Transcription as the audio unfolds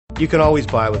You can always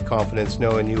buy with confidence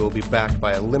knowing you will be backed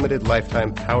by a limited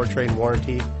lifetime powertrain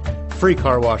warranty, free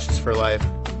car washes for life,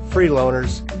 free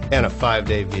loaners, and a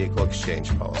 5-day vehicle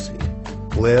exchange policy.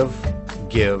 Live,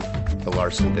 give the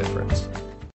Larson difference.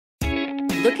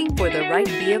 Looking for the right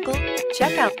vehicle?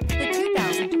 Check out the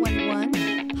 2021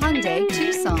 Hyundai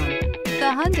Tucson. The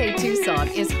Hyundai Tucson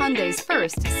is Hyundai's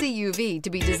first CUV to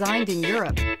be designed in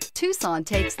Europe. Tucson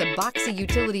takes the boxy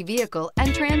utility vehicle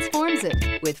and transforms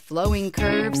it. With flowing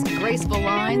curves, graceful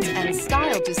lines, and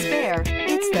style to spare,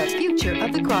 it's the future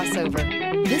of the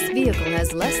crossover. This vehicle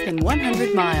has less than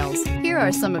 100 miles. Here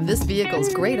are some of this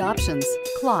vehicle's great options: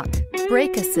 clock,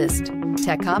 brake assist,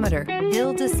 tachometer,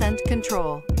 hill descent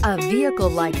control. A vehicle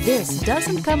like this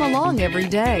doesn't come along every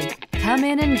day. Come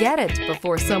in and get it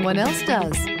before someone else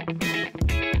does.